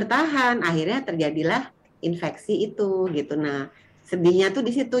untuk bertahan. Akhirnya terjadilah infeksi itu gitu. Nah, sedihnya tuh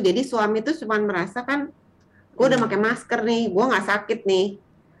di situ. Jadi suami tuh cuma merasa kan, gue udah pakai masker nih, gue nggak sakit nih.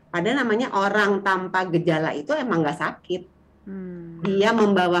 Padahal namanya orang tanpa gejala itu emang nggak sakit. Dia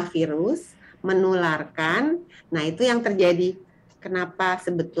membawa virus, menularkan. Nah, itu yang terjadi. Kenapa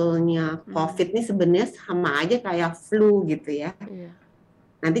sebetulnya COVID ini sebenarnya sama aja kayak flu gitu ya.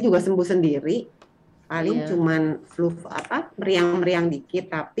 Nanti juga sembuh sendiri. Paling cuman flu meriang-meriang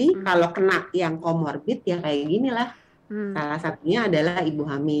dikit. Tapi kalau kena yang komorbid ya kayak gini lah. Salah satunya adalah ibu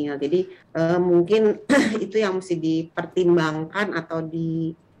hamil. Jadi mungkin itu yang mesti dipertimbangkan atau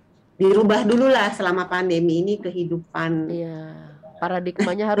dirubah dulu lah selama pandemi ini kehidupan.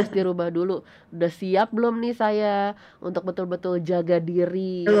 Paradigmanya harus dirubah dulu. Udah siap belum nih saya untuk betul-betul jaga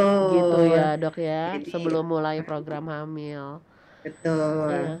diri gitu ya dok ya, sebelum mulai program hamil.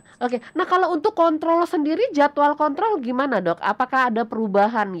 Betul. Oke. Nah kalau untuk kontrol sendiri, jadwal kontrol gimana dok? Apakah ada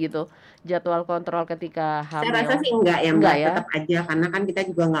perubahan gitu jadwal kontrol ketika hamil? Saya rasa sih enggak ya Mbak, tetap aja karena kan kita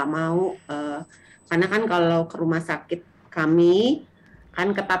juga nggak mau karena kan kalau ke rumah sakit kami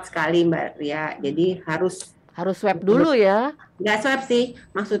kan ketat sekali Mbak Ria, jadi harus swab dulu ya. Nggak swab sih,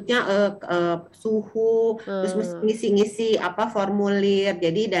 maksudnya suhu, terus ngisi-ngisi formulir.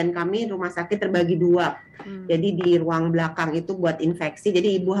 Jadi dan kami rumah sakit terbagi 2. Jadi di ruang belakang itu buat infeksi.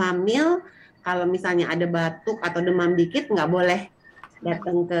 Jadi ibu hamil kalau misalnya ada batuk atau demam dikit nggak boleh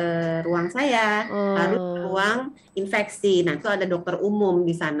datang ke ruang saya, harus ruang infeksi. Nah itu ada dokter umum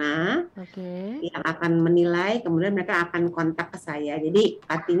di sana yang akan menilai, kemudian mereka akan kontak ke saya. Jadi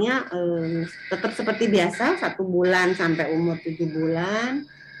artinya tetap seperti biasa 1 bulan sampai umur 7 bulan,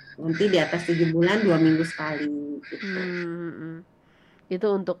 nanti di atas 7 bulan 2 minggu sekali. Gitu. Itu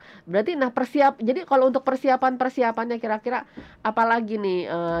untuk berarti jadi kalau untuk persiapannya kira-kira apalagi nih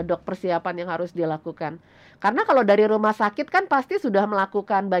dok persiapan yang harus dilakukan? Karena kalau dari rumah sakit kan pasti sudah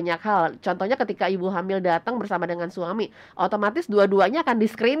melakukan banyak hal. Contohnya ketika ibu hamil datang bersama dengan suami, otomatis dua-duanya akan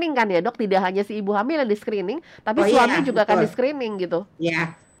di-screening kan ya dok? Tidak hanya si ibu hamil yang di-screening, tapi suami juga akan di-screening gitu. Ya,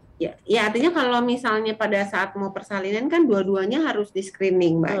 artinya kalau misalnya pada saat mau persalinan kan dua-duanya harus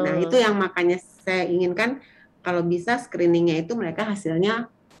di-screening Mbak. Nah itu yang makanya saya inginkan kalau bisa screeningnya itu mereka hasilnya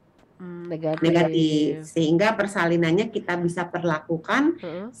negatif. Sehingga persalinannya kita bisa perlakukan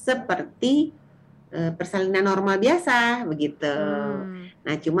seperti persalinan normal biasa begitu.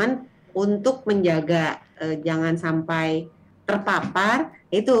 Nah, cuman untuk menjaga jangan sampai terpapar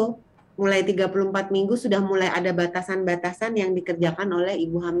itu mulai 34 minggu sudah mulai ada batasan-batasan yang dikerjakan oleh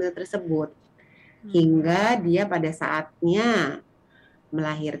ibu hamil tersebut. Hingga dia pada saatnya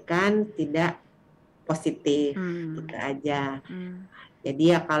melahirkan tidak positif, gitu aja.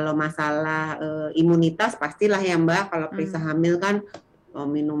 Jadi ya kalau masalah imunitas pastilah ya Mbak, kalau periksa hamil kan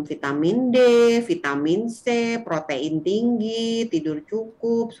minum vitamin D, vitamin C, protein tinggi, tidur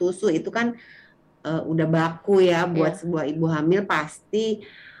cukup, susu itu kan udah baku ya buat sebuah ibu hamil pasti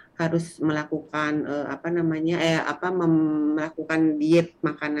harus melakukan melakukan diet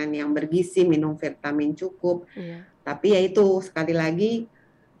makanan yang bergizi, minum vitamin cukup. Tapi ya itu sekali lagi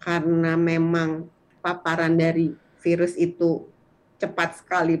karena memang paparan dari virus itu cepat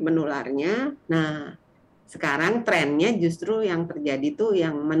sekali menularnya. Nah, sekarang trennya justru yang terjadi tuh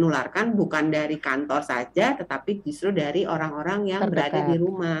yang menularkan bukan dari kantor saja, tetapi justru dari orang-orang yang berada di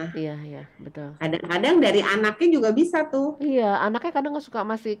rumah. Iya, betul. Kadang-kadang dari anaknya juga bisa tuh. Iya, anaknya kadang nggak suka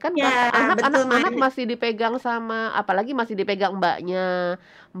masih kan anak masih dipegang sama, apalagi masih dipegang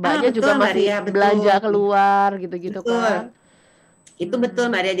mbaknya juga masih Maria, belanja keluar gitu-gitu kan. Itu betul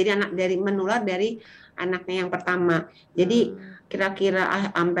Mbak Ria. Jadi anak dari menular dari anaknya yang pertama. Jadi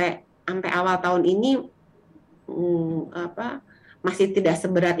kira-kira sampai awal tahun ini masih tidak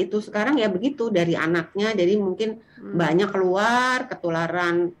seberat itu. Sekarang ya begitu dari anaknya. Jadi mungkin mbaknya keluar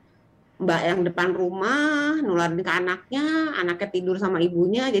ketularan mbak yang depan rumah, nularin ke anaknya tidur sama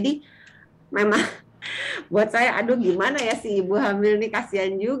ibunya. Jadi memang buat saya aduh gimana ya si ibu hamil nih,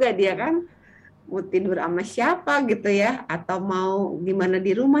 kasihan juga dia kan mau tidur sama siapa gitu ya, atau mau gimana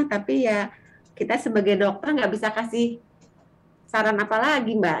di rumah. Tapi ya kita sebagai dokter nggak bisa kasih saran apa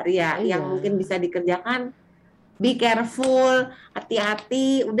lagi Mbak Ria. Yang mungkin bisa dikerjakan, be careful,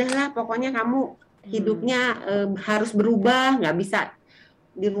 hati-hati, udahlah pokoknya kamu hidupnya harus berubah, nggak bisa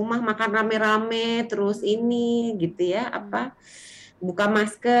di rumah makan rame-rame terus ini gitu ya, buka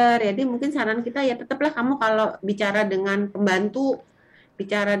masker. Jadi mungkin saran kita ya tetaplah kamu kalau bicara dengan pembantu,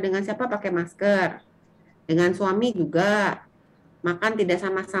 bicara dengan siapa pakai masker. Dengan suami juga makan tidak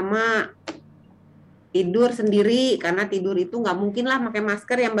sama-sama, tidur sendiri karena tidur itu nggak mungkin lah pakai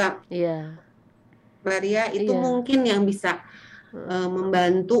masker ya Mbak. Iya. Mbak Ria, itu mungkin yang bisa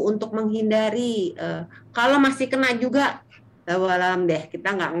membantu untuk menghindari. Kalau masih kena juga walam deh,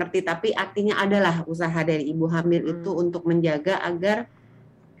 kita nggak ngerti, tapi artinya adalah usaha dari ibu hamil itu untuk menjaga agar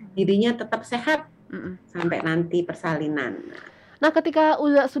dirinya tetap sehat sampai nanti persalinan. Nah, ketika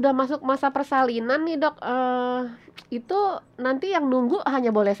sudah masuk masa persalinan nih dok, itu nanti yang nunggu hanya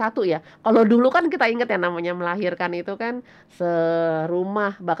boleh satu ya. Kalau dulu kan kita ingat ya namanya melahirkan itu kan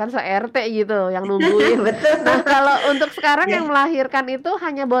serumah bahkan se-RT gitu yang nungguin. Nah, kalau untuk sekarang yang melahirkan itu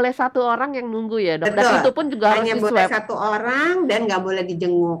hanya boleh satu orang yang nunggu ya dok. Dan itu pun juga hanya harus boleh satu orang dan nggak boleh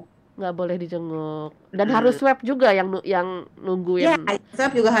dijenguk. Nggak boleh dijenguk dan harus swab juga yang nungguin. Ya,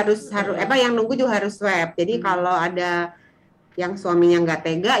 swab juga harus yang nunggu juga harus swab. Jadi kalau ada yang suaminya nggak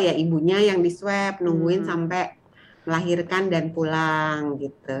tega ya ibunya yang di swab, nungguin sampai melahirkan dan pulang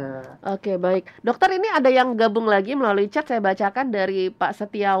gitu. Oke, baik. Dokter, ini ada yang gabung lagi melalui chat, saya bacakan dari Pak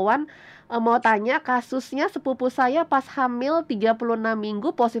Setiawan. Mau tanya, kasusnya sepupu saya pas hamil 36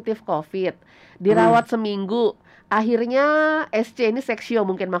 minggu positif COVID. Dirawat seminggu. Akhirnya SC, ini seksio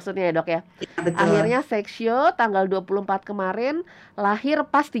mungkin maksudnya ya dok ya. Betul. Akhirnya seksio tanggal 24 kemarin, lahir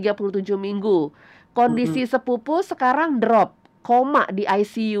pas 37 minggu. Kondisi sepupu sekarang drop, koma di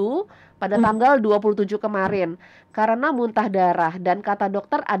ICU pada tanggal 27 kemarin karena muntah darah dan kata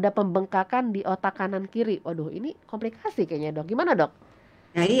dokter ada pembengkakan di otak kanan kiri. Waduh, ini komplikasi kayaknya dok. Gimana dok?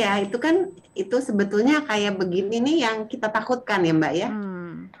 Nah iya, itu sebetulnya kayak begini nih yang kita takutkan ya Mbak ya.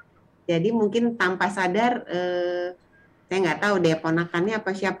 Jadi mungkin tanpa sadar saya nggak tahu deh ponakannya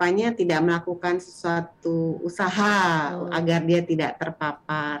apa siapanya tidak melakukan sesuatu usaha agar dia tidak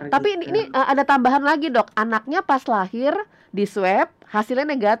terpapar. Tapi gitu. ini ada tambahan lagi dok, anaknya pas lahir di swab hasilnya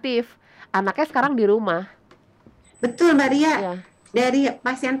negatif, anaknya sekarang di rumah. Betul Mbak Ria, dari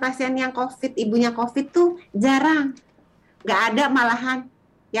pasien-pasien yang COVID, ibunya COVID tuh jarang, nggak ada malahan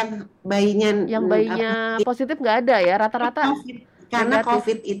yang bayinya positif nggak ada ya, rata-rata karena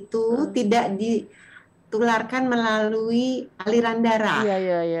COVID itu tidak ditularkan melalui aliran darah.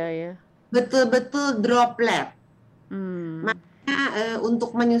 Iya. Betul-betul droplet. Makanya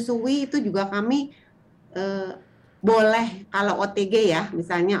untuk menyusui itu juga kami boleh kalau OTG ya,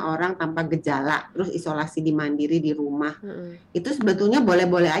 misalnya orang tanpa gejala terus isolasi di mandiri di rumah, itu sebetulnya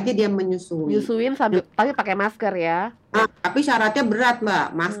boleh-boleh aja dia menyusui. Nyusuin tapi pakai masker ya. Tapi syaratnya berat,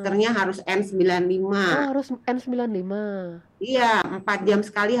 Mbak. Maskernya harus Oh, N95. harus N95. Iya, 4 jam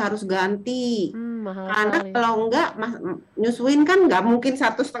sekali harus ganti. Mahal Karena sekali. kalau enggak, nyusuin kan nggak mungkin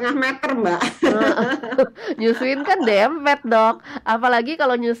 1,5 meter, Mbak. Nyusuin kan dempet, Dok. Apalagi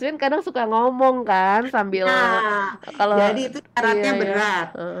kalau nyusuin kadang suka ngomong kan sambil Nah, kalau jadi itu iya syaratnya ya. berat.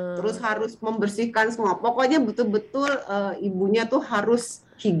 Terus harus membersihkan semua. Pokoknya betul-betul ibunya tuh harus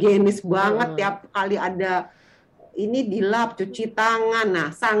higienis banget tiap kali ada ini dilap, cuci tangan. Nah,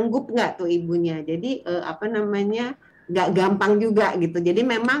 sanggup nggak tuh ibunya? Jadi apa namanya, nggak gampang juga gitu. Jadi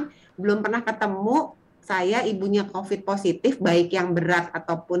memang belum pernah ketemu saya ibunya COVID positif, baik yang berat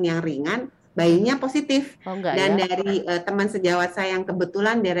ataupun yang ringan, bayinya positif. Oh enggak Dan ya? dari teman sejawat saya yang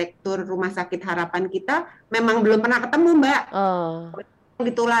kebetulan Direktur Rumah Sakit Harapan kita, memang belum pernah ketemu, Mbak. Oh,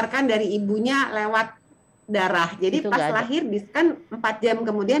 Ditularkan dari ibunya lewat darah. Jadi itu pas enggak ada. lahir kan 4 jam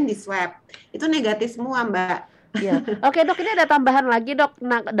kemudian di swab. Itu negatif semua, Mbak. Ya, oke Dok, ini ada tambahan lagi Dok.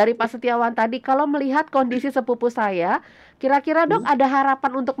 Nah, dari Pak Setiawan tadi, kalau melihat kondisi sepupu saya, kira-kira Dok ada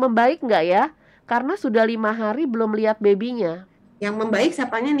harapan untuk membaik nggak ya? Karena sudah 5 hari belum lihat babynya. Yang membaik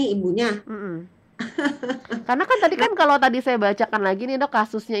siapanya nih, ibunya. Karena kan tadi kan kalau tadi saya bacakan lagi nih Dok,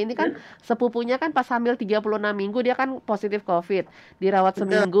 kasusnya ini kan sepupunya kan pas hamil 36 minggu dia kan positif COVID. Dirawat Betul.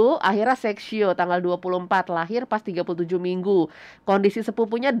 seminggu, akhirnya seksio tanggal 24, lahir pas 37 minggu. Kondisi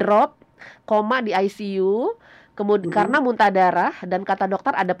sepupunya drop, koma di ICU. Kemudian karena muntah darah dan kata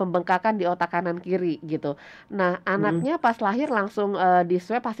dokter ada pembengkakan di otak kanan kiri gitu. Nah, anaknya pas lahir langsung di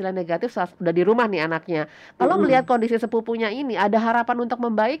swab hasilnya negatif saat udah di rumah nih anaknya. Kalau melihat kondisi sepupunya ini, ada harapan untuk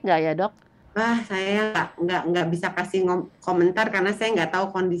membaik nggak ya Dok? Saya nggak bisa kasih komentar karena saya nggak tahu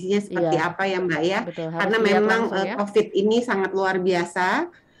kondisinya seperti apa ya, Mbak ya. Betul, harus Karena lihat memang langsung ya. COVID ini sangat luar biasa.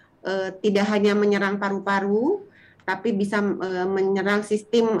 Tidak hanya menyerang paru-paru, tapi bisa menyerang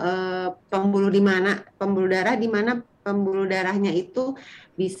sistem pembuluh darah, di mana pembuluh darahnya itu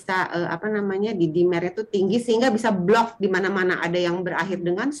bisa apa namanya, di dimer itu tinggi sehingga bisa blok di mana-mana. Ada yang berakhir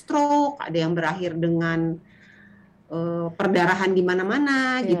dengan stroke, ada yang berakhir dengan perdarahan di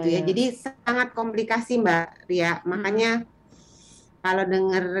mana-mana gitu ya. Jadi sangat komplikasi, Mbak Ria. Makanya kalau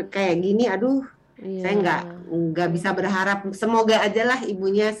dengar kayak gini, aduh, saya nggak bisa berharap. Semoga aja lah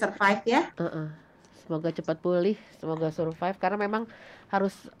ibunya survive ya. Semoga cepat pulih, semoga survive. Karena memang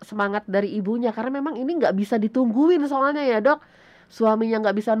harus semangat dari ibunya. Karena memang ini nggak bisa ditungguin soalnya ya Dok. Suaminya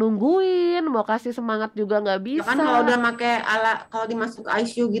nggak bisa nungguin, mau kasih semangat juga nggak bisa. Ya kan kalau udah pakai kalau dimasuk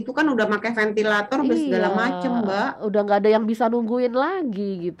ICU gitu kan udah pakai ventilator, udah segala macem, Mbak. Udah nggak ada yang bisa nungguin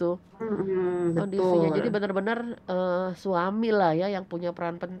lagi gitu. Kondisinya. Betul. Jadi benar-benar suami lah ya yang punya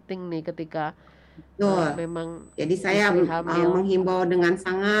peran penting nih ketika memang. Jadi saya menghimbau dengan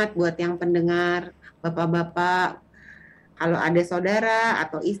sangat buat yang pendengar, bapak-bapak, kalau ada saudara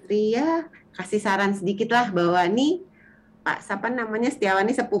atau istri ya kasih saran sedikit lah bahwa nih Pak siapa namanya Setiawan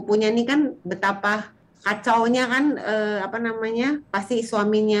nih sepupunya nih kan betapa kacaunya kan apa namanya, pasti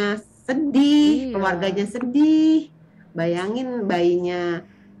suaminya sedih, keluarganya sedih. Bayangin bayinya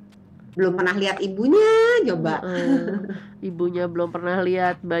belum pernah lihat ibunya, coba. Ibunya belum pernah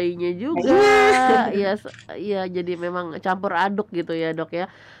lihat bayinya juga. Iya, jadi memang campur aduk gitu ya Dok ya.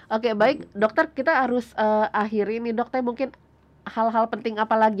 Oke, baik dokter, kita harus akhiri nih dokter. Mungkin hal-hal penting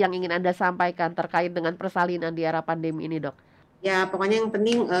apa lagi yang ingin Anda sampaikan terkait dengan persalinan di era pandemi ini, Dok? Ya, pokoknya yang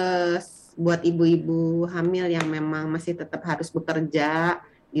penting buat ibu-ibu hamil yang memang masih tetap harus bekerja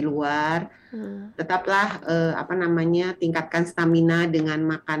di luar, tetaplah apa namanya, tingkatkan stamina dengan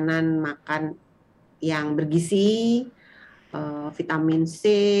makan yang bergizi, vitamin C,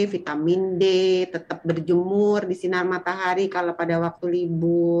 vitamin D, tetap berjemur di sinar matahari kalau pada waktu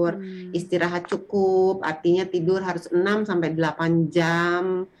libur, istirahat cukup, artinya tidur harus 6-8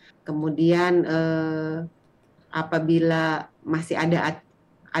 jam, kemudian apabila masih ada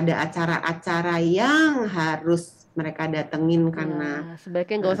acara-acara yang harus mereka datengin karena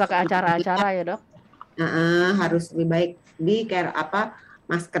sebaiknya nggak usah ke acara-acara ya Dok? Harus lebih baik di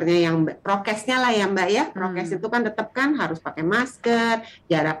maskernya yang prokesnya lah ya Mbak ya. Prokes itu kan tetap kan harus pakai masker,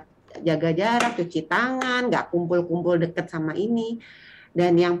 jaga jarak, cuci tangan, nggak kumpul-kumpul deket sama ini.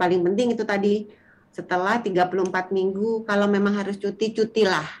 Dan yang paling penting itu tadi, setelah 34 minggu kalau memang harus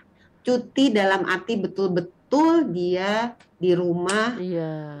cutilah. Cuti dalam arti betul-betul dia di rumah,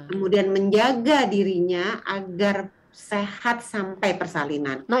 kemudian menjaga dirinya agar sehat sampai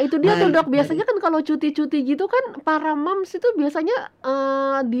persalinan. Nah itu dia tuh Dok, biasanya kan kalau cuti-cuti gitu kan para moms itu biasanya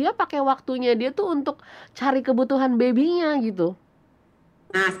dia pakai waktunya dia tuh untuk cari kebutuhan babynya gitu.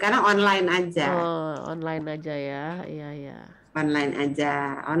 Nah sekarang online aja. Online aja ya, iya. Online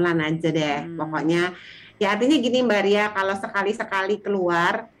aja deh. Pokoknya ya artinya gini Mbak Ria, kalau sekali-sekali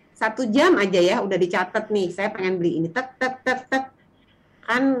keluar 1 jam aja ya udah dicatat nih, saya pengen beli ini, tek tek tek tek.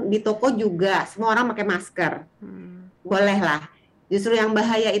 Kan di toko juga semua orang pakai masker. Boleh lah. Justru yang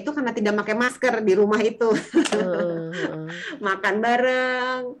bahaya itu karena tidak pakai masker di rumah itu. Makan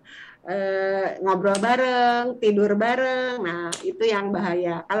bareng, ngobrol bareng, tidur bareng. Nah, itu yang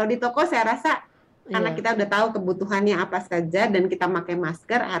bahaya. Kalau di toko saya rasa karena kita udah tahu kebutuhannya apa saja dan kita pakai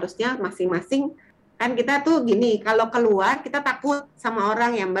masker, harusnya masing-masing kan kita tuh gini, kalau keluar kita takut sama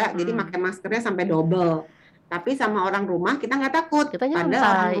orang ya Mbak, jadi pakai maskernya sampai double. Tapi sama orang rumah kita nggak takut, padahal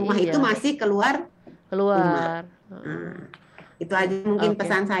orang rumah itu masih keluar rumah. Nah, itu aja mungkin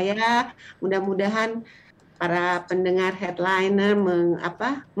pesan saya. Mudah-mudahan para pendengar Heartliner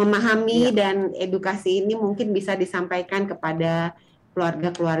memahami dan edukasi ini mungkin bisa disampaikan kepada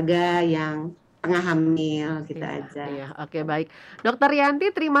keluarga-keluarga yang tengah hamil, gitu aja. Oke, baik. Dokter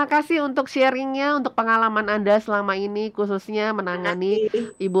Yanti, terima kasih untuk sharingnya, untuk pengalaman Anda selama ini, khususnya menangani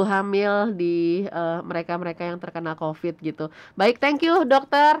ibu hamil di mereka-mereka yang terkena COVID gitu. Baik, thank you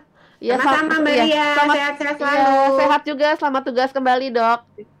dokter. Ya, sama-sama Mbak Ria, sehat-sehat selalu. Sehat juga, selamat tugas kembali dok.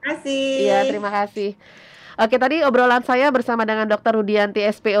 Terima kasih. Iya, terima kasih. Oke, tadi obrolan saya bersama dengan Dr. Rudiyanti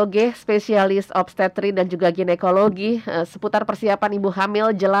Sp.Og, Spesialis Obstetri dan juga Ginekologi, seputar persiapan ibu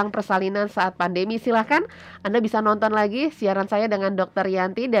hamil jelang persalinan saat pandemi. Silahkan Anda bisa nonton lagi siaran saya dengan Dr.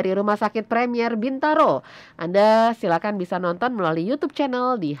 Yanti dari Rumah Sakit Premier Bintaro. Anda silahkan bisa nonton melalui YouTube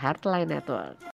channel di Heartline Network.